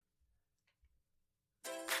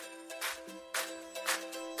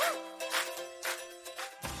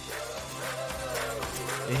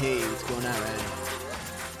Hey, what's going on, Ryan?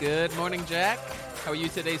 Good morning, Jack. How are you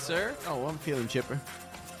today, sir? Oh, I'm feeling chipper.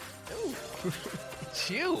 Ooh,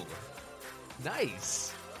 chew.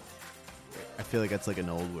 Nice. I feel like that's like an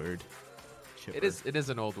old word. Chipper. It is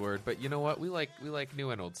an old word, but you know what? We like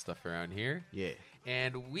new and old stuff around here. Yeah.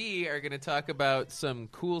 And we are going to talk about some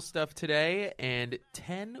cool stuff today and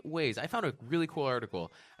 10 ways. I found a really cool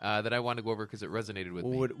article that I wanted to go over because it resonated with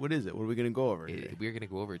me. What is it? What are we going to go over today? We're going to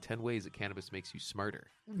go over 10 ways that cannabis makes you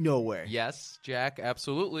smarter. No way. Yes, Jack,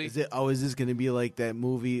 absolutely. Is this going to be like that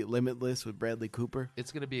movie Limitless with Bradley Cooper?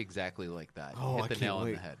 It's going to be exactly like that. Oh, Hit I the can't nail on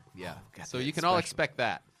wait. the head. Yeah. God, So that's you can all special. expect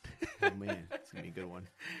that. Oh, man. It's going to be a good one.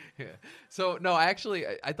 Yeah. So no, I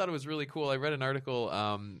thought it was really cool. I read an article.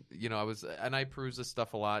 I peruse this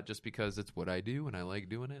stuff a lot just because it's what I do and I like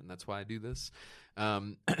doing it, and that's why I do this.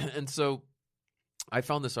 And so I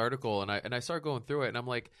found this article and I started going through it, and I'm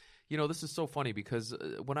like, this is so funny because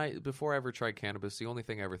before I ever tried cannabis, the only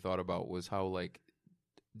thing I ever thought about was how like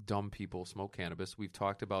dumb people smoke cannabis. We've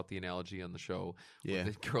talked about the analogy on the show Yeah.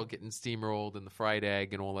 with the girl getting steamrolled and the fried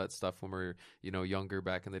egg and all that stuff when we're younger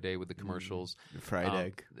back in the day with the commercials. Fried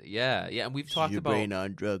egg. Yeah, and we've talked Your about brain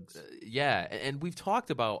on drugs. yeah, and we've talked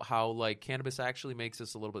about how like cannabis actually makes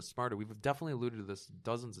us a little bit smarter. We've definitely alluded to this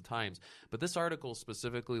dozens of times, but this article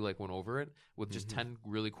specifically like went over it with just 10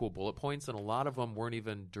 really cool bullet points, and a lot of them weren't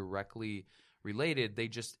even directly related. They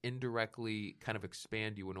just indirectly kind of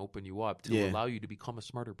expand you and open you up to allow you to become a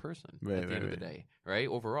smarter person at the end of the day, right?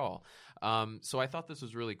 Overall. So I thought this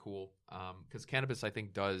was really cool because cannabis, I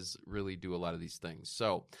think, does really do a lot of these things.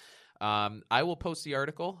 So I will post the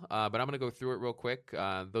article, but I'm going to go through it real quick.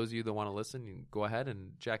 Those of you that want to listen, you can go ahead,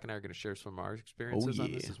 and Jack and I are going to share some of our experiences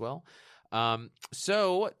on this as well.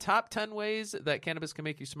 So top 10 ways that cannabis can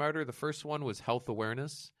make you smarter. The first one was health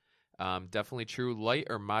awareness. Definitely true. Light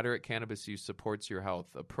or moderate cannabis use supports your health.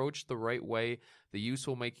 Approach the right way. The use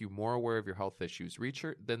will make you more aware of your health issues.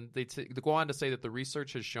 Then they go on to say that the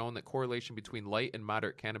research has shown that correlation between light and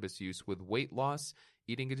moderate cannabis use with weight loss,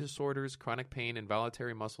 eating disorders, chronic pain,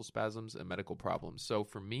 involuntary muscle spasms, and medical problems. So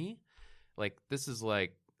for me, this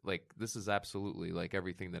is absolutely like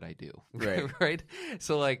everything that I do. Right. Right.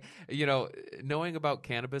 So knowing about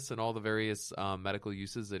cannabis and all the various medical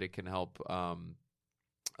uses that it can help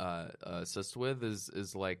assist with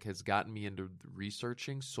has gotten me into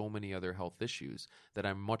researching so many other health issues that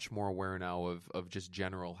I'm much more aware now of just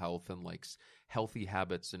general health and healthy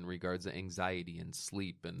habits in regards to anxiety and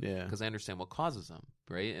sleep, and because I understand what causes them,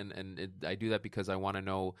 right? I do that because I want to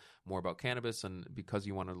know more about cannabis, and because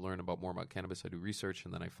you want to learn more about cannabis, I do research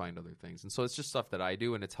and then I find other things, and so it's just stuff that I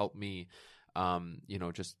do, and it's helped me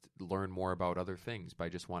just learn more about other things by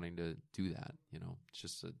just wanting to do that. It's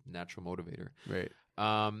just a natural motivator. Right.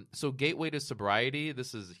 So gateway to sobriety,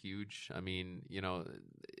 this is huge. I mean,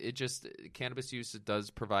 cannabis use, it does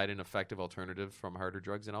provide an effective alternative from harder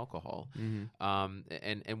drugs and alcohol.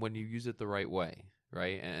 And when you use it the right way,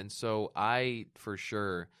 right? And so I, for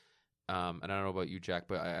sure, and I don't know about you, Jack,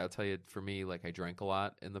 but I'll tell you, for me, I drank a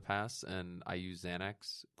lot in the past, and I use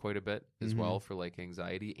Xanax quite a bit as well for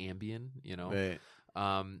anxiety, Ambien, Right.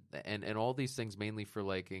 And all these things mainly for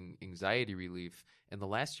anxiety relief. And the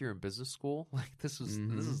last year in business school, this is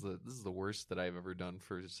the worst that I've ever done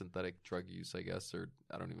for synthetic drug use, I guess, or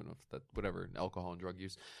I don't even know if that, whatever, alcohol and drug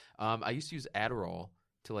use. I used to use Adderall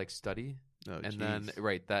to study. Oh, and geez. then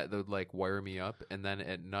that would wire me up, and then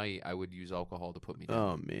at night I would use alcohol to put me down.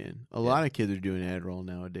 Oh man, a lot of kids are doing Adderall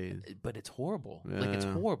nowadays. But it's horrible. Yeah. It's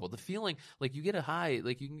horrible. The feeling, you get a high,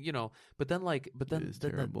 but then It's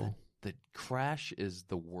terrible. The crash is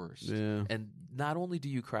the worst. Yeah. And not only do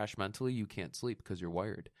you crash mentally, you can't sleep because you're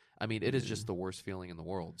wired. I mean, it is just the worst feeling in the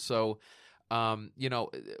world. So,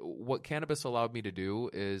 what cannabis allowed me to do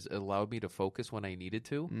is it allowed me to focus when I needed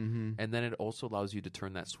to. And then it also allows you to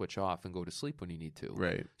turn that switch off and go to sleep when you need to.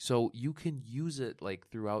 Right. So you can use it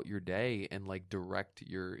throughout your day and direct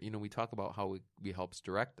your, we talk about how it helps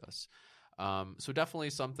direct us. So definitely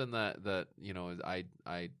something that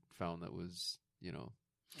I found that was,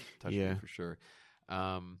 touched me for sure.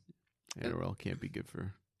 Adderall can't be good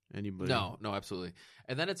for anybody. No, absolutely.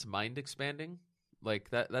 And then it's mind expanding.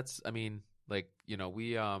 That's, I mean,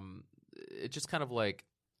 we, it just kind of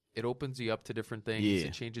it opens you up to different things. Yeah.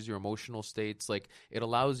 It changes your emotional states. It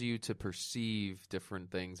allows you to perceive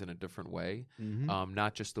different things in a different way,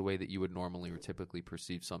 not just the way that you would normally or typically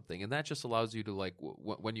perceive something. And that just allows you to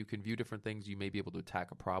when you can view different things, you may be able to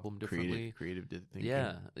attack a problem differently. Creative thinking.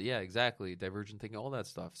 Yeah, exactly. Divergent thinking, all that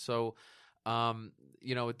stuff. So,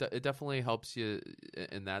 it definitely helps you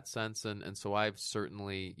in that sense. And so I've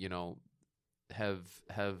certainly,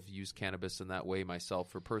 have used cannabis in that way myself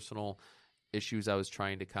for personal issues I was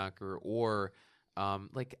trying to conquer, or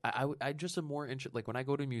Like I just am more interested. Like when I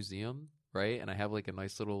go to a museum, right, and I have like a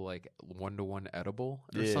nice little like 1-to-1 edible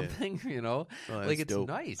or something, you know, Oh, like it's dope.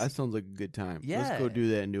 nice. That sounds like a good time. Yeah. Let's go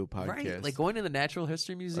do that and do a podcast. Right, like going to the Natural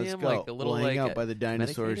History Museum, Let's go. like a little we'll hang like out by the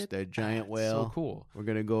dinosaurs, medicated. that giant It's whale. so cool. We're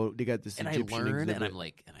gonna go. They got this And Egyptian I learn, exhibit. and I'm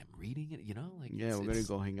like, and I'm reading it, you know, like yeah, we're gonna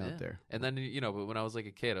go hang out there. And then but when I was like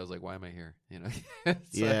a kid, I was like, why am I here? You know,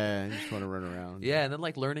 yeah, I just want to run around. Yeah, and then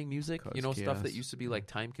like learning music, Cause stuff that used to be like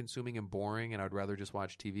time consuming and boring, and I'd rather just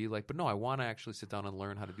watch TV. Like, but no, I want to actually sit down and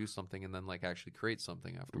learn how to do something, and then like actually create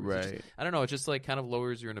something afterwards. Right. I don't know. It just like kind of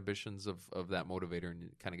lowers your inhibitions of that motivator, and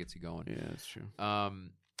it kind of gets you going. Yeah, that's true.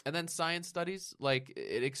 And then science studies, like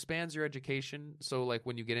it expands your education. So like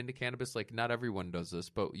when you get into cannabis, like not everyone does this,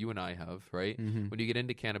 but you and I have, right? Mm-hmm. When you get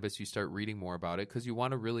into cannabis, you start reading more about it because you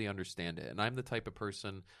want to really understand it. And I'm the type of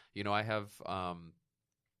person, I have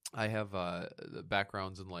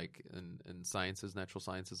backgrounds in sciences, natural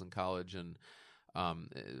sciences in college, and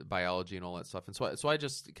biology and all that stuff. And so I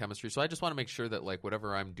just chemistry. So I just want to make sure that like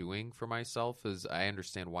whatever I'm doing for myself is I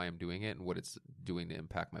understand why I'm doing it and what it's doing to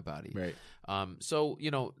impact my body. Right. So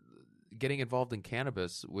getting involved in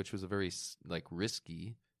cannabis, which was a very like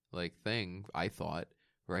risky like thing, I thought,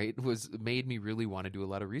 right, made me really want to do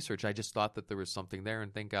a lot of research. I just thought that there was something there,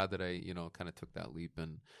 and thank God that I kind of took that leap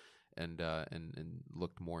and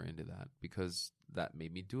looked more into that, because that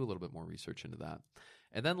made me do a little bit more research into that.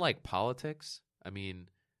 And then like politics, I mean,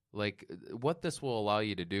 like what this will allow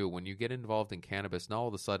you to do when you get involved in cannabis, now all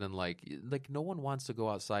of a sudden like no one wants to go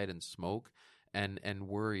outside and smoke and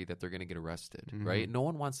worry that they're going to get arrested, Mm-hmm. right? No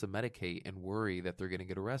one wants to medicate and worry that they're going to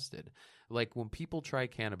get arrested. Like when people try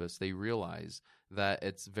cannabis, they realize that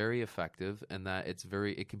it's very effective and that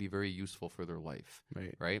it can be very useful for their life,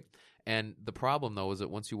 right? And the problem, though, is that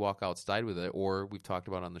once you walk outside with it, or we've talked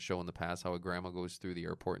about on the show in the past how a grandma goes through the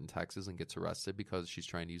airport in Texas and gets arrested because she's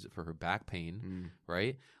trying to use it for her back pain,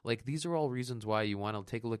 right? Like these are all reasons why you want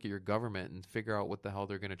to take a look at your government and figure out what the hell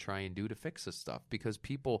they're going to try and do to fix this stuff, because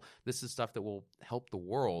this is stuff that will help the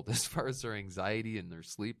world as far as their anxiety and their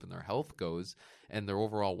sleep and their health goes and their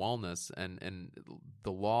overall wellness, and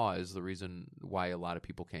the law is the reason why a lot of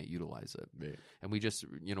people can't utilize it. Right. And we just,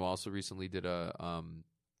 also recently did an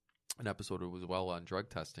episode as well on drug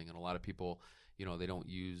testing, and a lot of people, they don't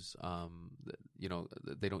use,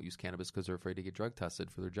 they don't use cannabis because they're afraid to get drug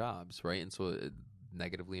tested for their jobs, right? And so it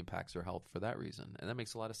negatively impacts their health for that reason, and that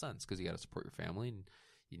makes a lot of sense because you got to support your family and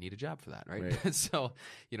you need a job for that, right? So,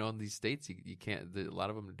 in these states, you can't. A lot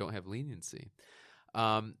of them don't have leniency.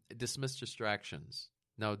 Dismiss distractions.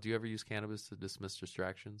 Now, do you ever use cannabis to dismiss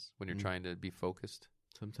distractions when you're trying to be focused?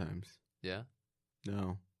 Sometimes. Yeah.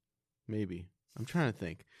 No. Maybe. I'm trying to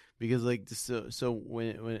think, because like so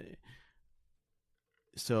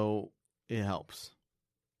it helps.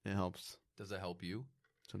 It helps. Does it help you?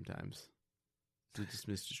 Sometimes to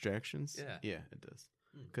dismiss distractions. Yeah, it does.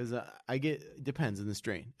 Because it depends on the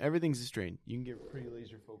strain. Everything's a strain. You can get pretty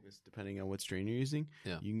laser focused depending on what strain you're using.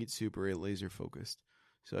 Yeah, you can get super laser focused.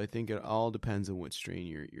 So I think it all depends on what strain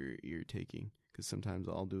you're taking. Because sometimes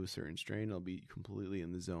I'll do a certain strain, I'll be completely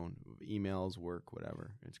in the zone. Emails, work,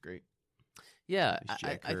 whatever. It's great. Yeah,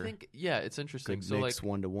 I think it's interesting. Good so mix,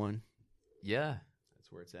 like 1-to-1. Yeah,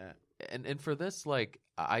 that's where it's at. And for this, like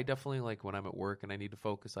I definitely like when I'm at work and I need to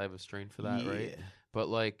focus, I have a strain for that, right? But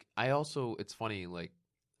like I also, it's funny, like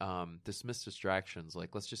dismiss distractions.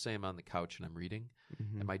 Like let's just say I'm on the couch and I'm reading,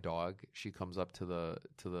 and my dog, she comes up to the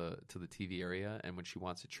TV area, and when she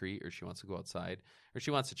wants a treat or she wants to go outside or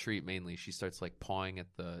she wants a treat, mainly she starts like pawing at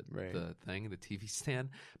the TV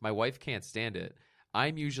stand. My wife can't stand it.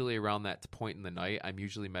 I'm usually around that point in the night. I'm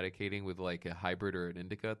usually medicating with like a hybrid or an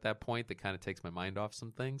indica at that point that kind of takes my mind off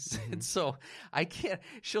some things. And so I can't,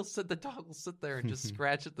 the dog will sit there and just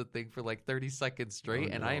scratch at the thing for like 30 seconds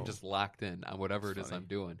straight. And I am just locked in on whatever it is I'm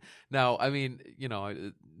doing. Now, I mean,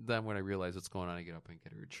 then when I realize what's going on, I get up and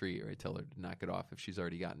get her a treat, or I tell her to knock it off if she's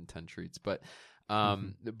already gotten 10 treats. But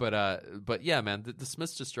yeah, man, the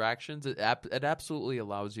dismiss distractions, it absolutely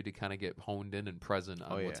allows you to kind of get honed in and present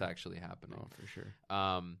on what's actually happening. Oh, for sure.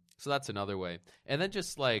 So that's another way. And then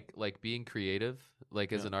just like being creative,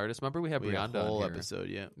 like as an artist. Remember we had Brianda on here. Episode,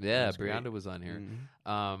 yeah. Yeah, Brianda was on here.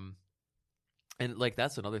 And like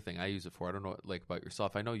that's another thing I use it for. I don't know like about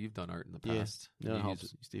yourself. I know you've done art in the past. No, it helps. You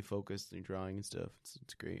stay focused and drawing and stuff.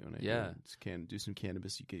 It's great when I do some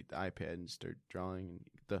cannabis. You get the iPad and start drawing and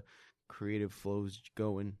the creative flows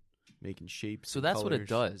going, making shapes. So that's what it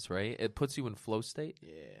does, right? It puts you in flow state.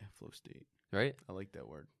 Yeah, flow state. Right? I like that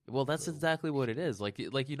word. Well, that's exactly what it is. Like you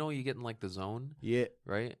get in like the zone. Yeah.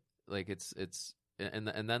 Right? Like it's and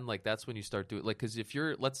then like that's when you start doing, like, because if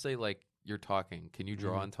you're, let's say like you're talking, can you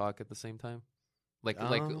draw and talk at the same time? Like,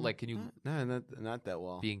 can you No, not that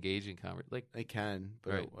well. be engaged in like? I can,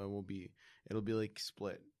 but Right. it won't be. It'll be like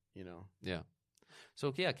split. You know. Yeah.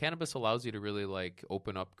 So yeah, cannabis allows you to really like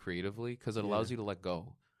open up creatively because it allows you to let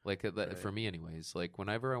go. Like for me, anyways. Like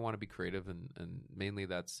whenever I want to be creative, and mainly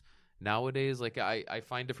that's nowadays. Like I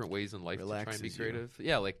find different ways in life to try and be Relaxes you. creative.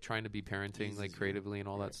 Yeah, like trying to be parenting Eases like you. creatively and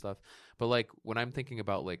all that stuff. But like when I'm thinking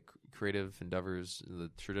about like creative endeavors the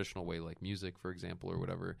traditional way, like music, for example, or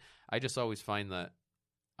whatever, I just always find that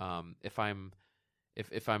if I'm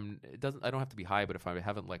I don't have to be high, but if I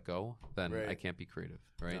haven't let go, then Right. I can't be creative,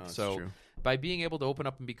 right? No, it's So true. by being able to open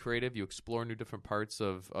up and be creative, you explore new different parts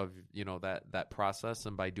of that process,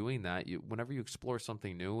 and by doing that, whenever you explore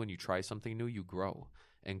something new and you try something new, you grow,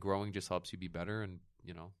 and growing just helps you be better and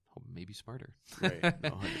maybe smarter. Right.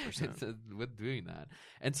 100%. With doing that.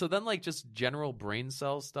 And so then like just general brain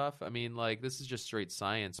cell stuff, I mean, like this is just straight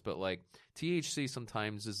science, but like THC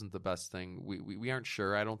sometimes isn't the best thing. We aren't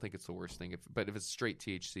sure. I don't think it's the worst thing. But if it's straight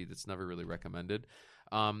THC, that's never really recommended.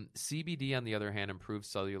 CBD, on the other hand, improves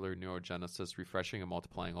cellular neurogenesis, refreshing and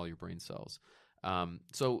multiplying all your brain cells.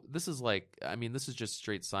 So this is this is just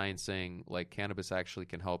straight science saying like cannabis actually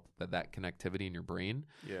can help that connectivity in your brain.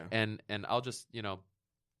 Yeah. And I'll just,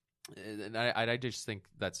 and I just think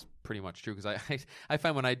that's pretty much true because I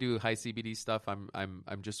find when I do high CBD stuff, I'm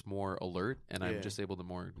just more alert and I'm just able to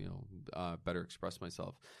more better express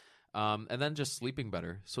myself. And then just sleeping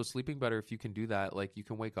better. So sleeping better, if you can do that, like you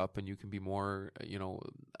can wake up and you can be more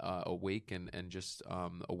awake and just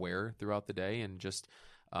aware throughout the day and just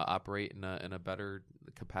operate in a better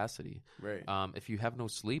capacity. Right. If you have no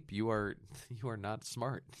sleep, you are not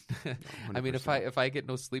smart. No, I mean, 100%. if I get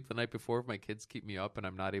no sleep the night before, if my kids keep me up and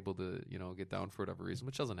I'm not able to get down for whatever reason,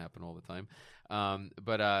 which doesn't happen all the time,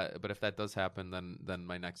 but if that does happen, then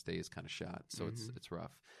my next day is kind of shot. So it's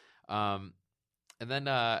rough. And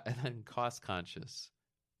then cost conscious,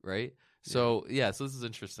 right? So so this is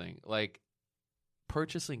interesting. Like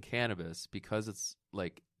purchasing cannabis because it's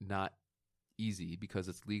like not easy because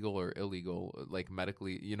it's legal or illegal, like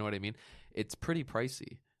medically, you know what I mean? It's pretty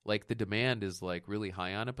pricey. Like the demand is like really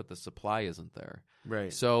high on it, but the supply isn't there.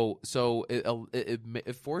 Right. So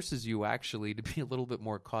it forces you actually to be a little bit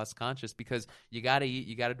more cost conscious because you got to eat,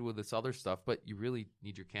 you got to do this other stuff, but you really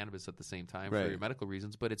need your cannabis at the same time for your medical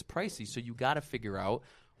reasons. But it's pricey, so you got to figure out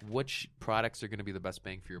which products are going to be the best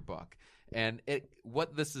bang for your buck. And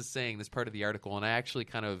what this is saying, this part of the article, and I actually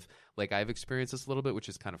kind of like I've experienced this a little bit, which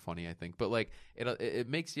is kind of funny, I think. But like it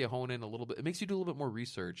makes you hone in a little bit. It makes you do a little bit more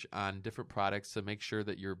research on different products to make sure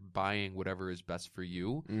that you're buying whatever is best for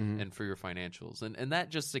you and for your financials. And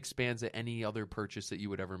that just expands at any other purchase that you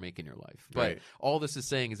would ever make in your life. But all this is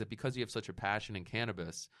saying is that because you have such a passion in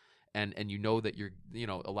cannabis, and you know that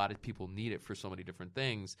a lot of people need it for so many different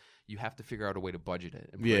things, you have to figure out a way to budget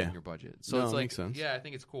it and put it in your budget. So it's like, makes sense. I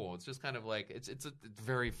think it's cool. It's just kind of like it's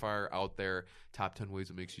very far out there, top 10 ways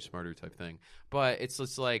it makes you smarter type thing. But it's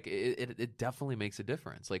just like it definitely makes a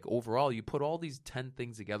difference. Like overall, you put all these 10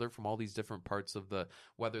 things together from all these different parts of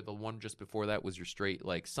whether the one just before that was your straight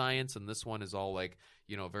like science, and this one is all like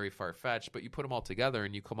very far fetched. But you put them all together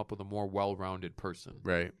and you come up with a more well-rounded person.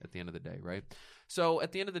 Right. At the end of the day, right? So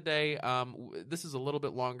at the end of the day, this is a little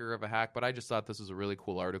bit longer of a hack, but I just thought this was a really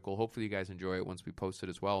cool article. Hopefully you guys enjoy it once we post it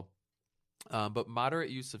as well. But moderate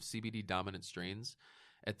use of CBD dominant strains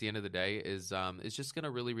at the end of the day is just going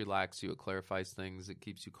to really relax you. It clarifies things. It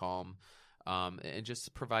keeps you calm. And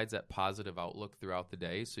just provides that positive outlook throughout the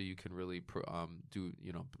day so you can really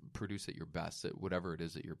produce at your best at whatever it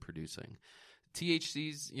is that you're producing.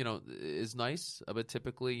 THC's, is nice, but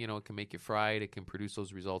typically, it can make you fried. It can produce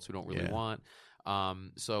those results we don't really want.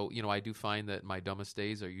 So, I do find that my dumbest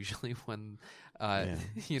days are usually when,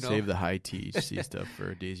 save the high THC stuff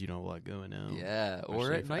for days you don't have a lot going on. Yeah.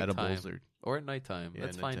 Or at nighttime. Or at nighttime. Yeah,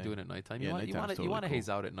 that's fine doing it at nighttime. Yeah, you want to totally haze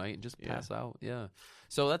out at night and just pass out. Yeah.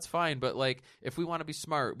 So that's fine. But like, if we want to be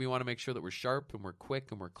smart, we want to make sure that we're sharp and we're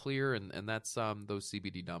quick and we're clear. And that's those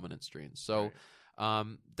CBD dominant strains. So,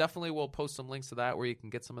 definitely we'll post some links to that where you can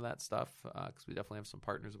get some of that stuff because we definitely have some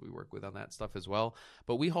partners that we work with on that stuff as well.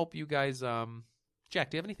 But we hope you guys, Jack,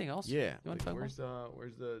 do you have anything else? Yeah. You want to talk where's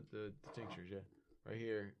the tinctures? Yeah, right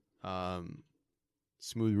here.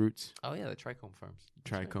 Smooth Roots. Oh yeah, the Trichome Farms.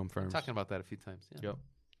 Trichome Farms. Talking about that a few times. Yeah. Yep.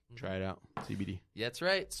 Try it out. CBD. Yeah, that's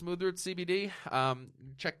right. Smooth Roots CBD.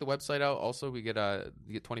 Check the website out. Also, we get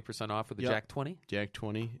 20% off with the Jack 20. Jack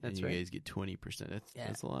 20. That's and right. You guys get 20%.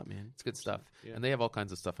 That's a lot, man. It's good stuff. Yeah. And they have all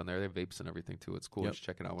kinds of stuff on there. They have vapes and everything too. It's cool. Just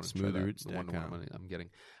check it out. I want to try that. The one I'm getting.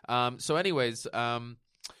 So anyways,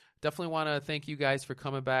 definitely want to thank you guys for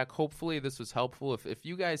coming back. Hopefully this was helpful. If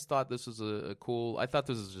you guys thought this was a cool, I thought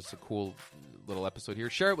this was just a cool little episode here.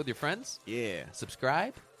 Share it with your friends. Yeah.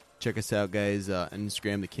 Subscribe. Check us out, guys.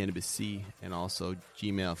 Instagram, the Cannabis C, and also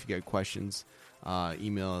Gmail. If you got questions,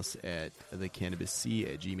 email us at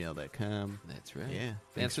thecannabisc@gmail.com. That's right. Yeah.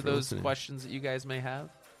 Answer those questions that you guys may have.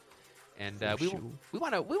 And we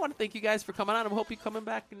want to thank you guys for coming on. And we hope you're coming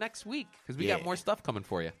back next week because we got more stuff coming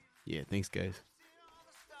for you. Yeah. Thanks, guys.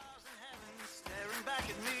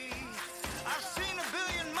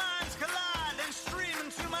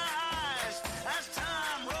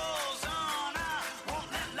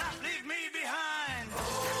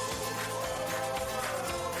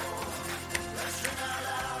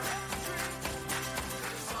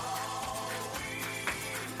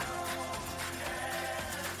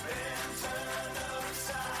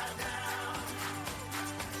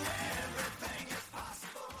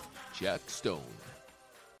 Jack Stone.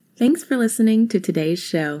 Thanks for listening to today's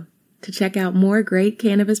show. To check out more great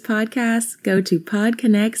cannabis podcasts, go to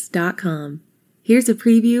podconnects.com. Here's a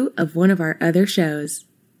preview of one of our other shows.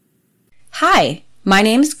 Hi, my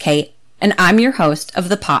name's Kate, and I'm your host of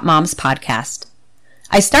the Pop Moms Podcast.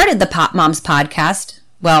 I started the Pop Moms Podcast,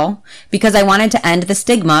 well, because I wanted to end the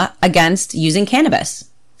stigma against using cannabis,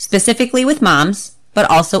 specifically with moms, but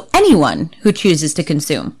also anyone who chooses to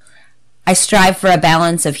consume. I strive for a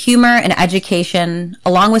balance of humor and education,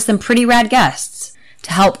 along with some pretty rad guests,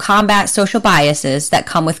 to help combat social biases that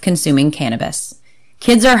come with consuming cannabis.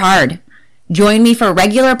 Kids are hard. Join me for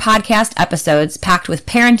regular podcast episodes packed with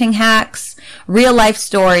parenting hacks, real-life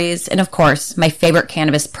stories, and of course, my favorite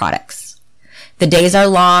cannabis products. The days are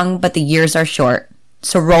long, but the years are short.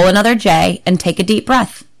 So roll another J and take a deep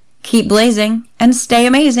breath. Keep blazing and stay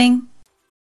amazing.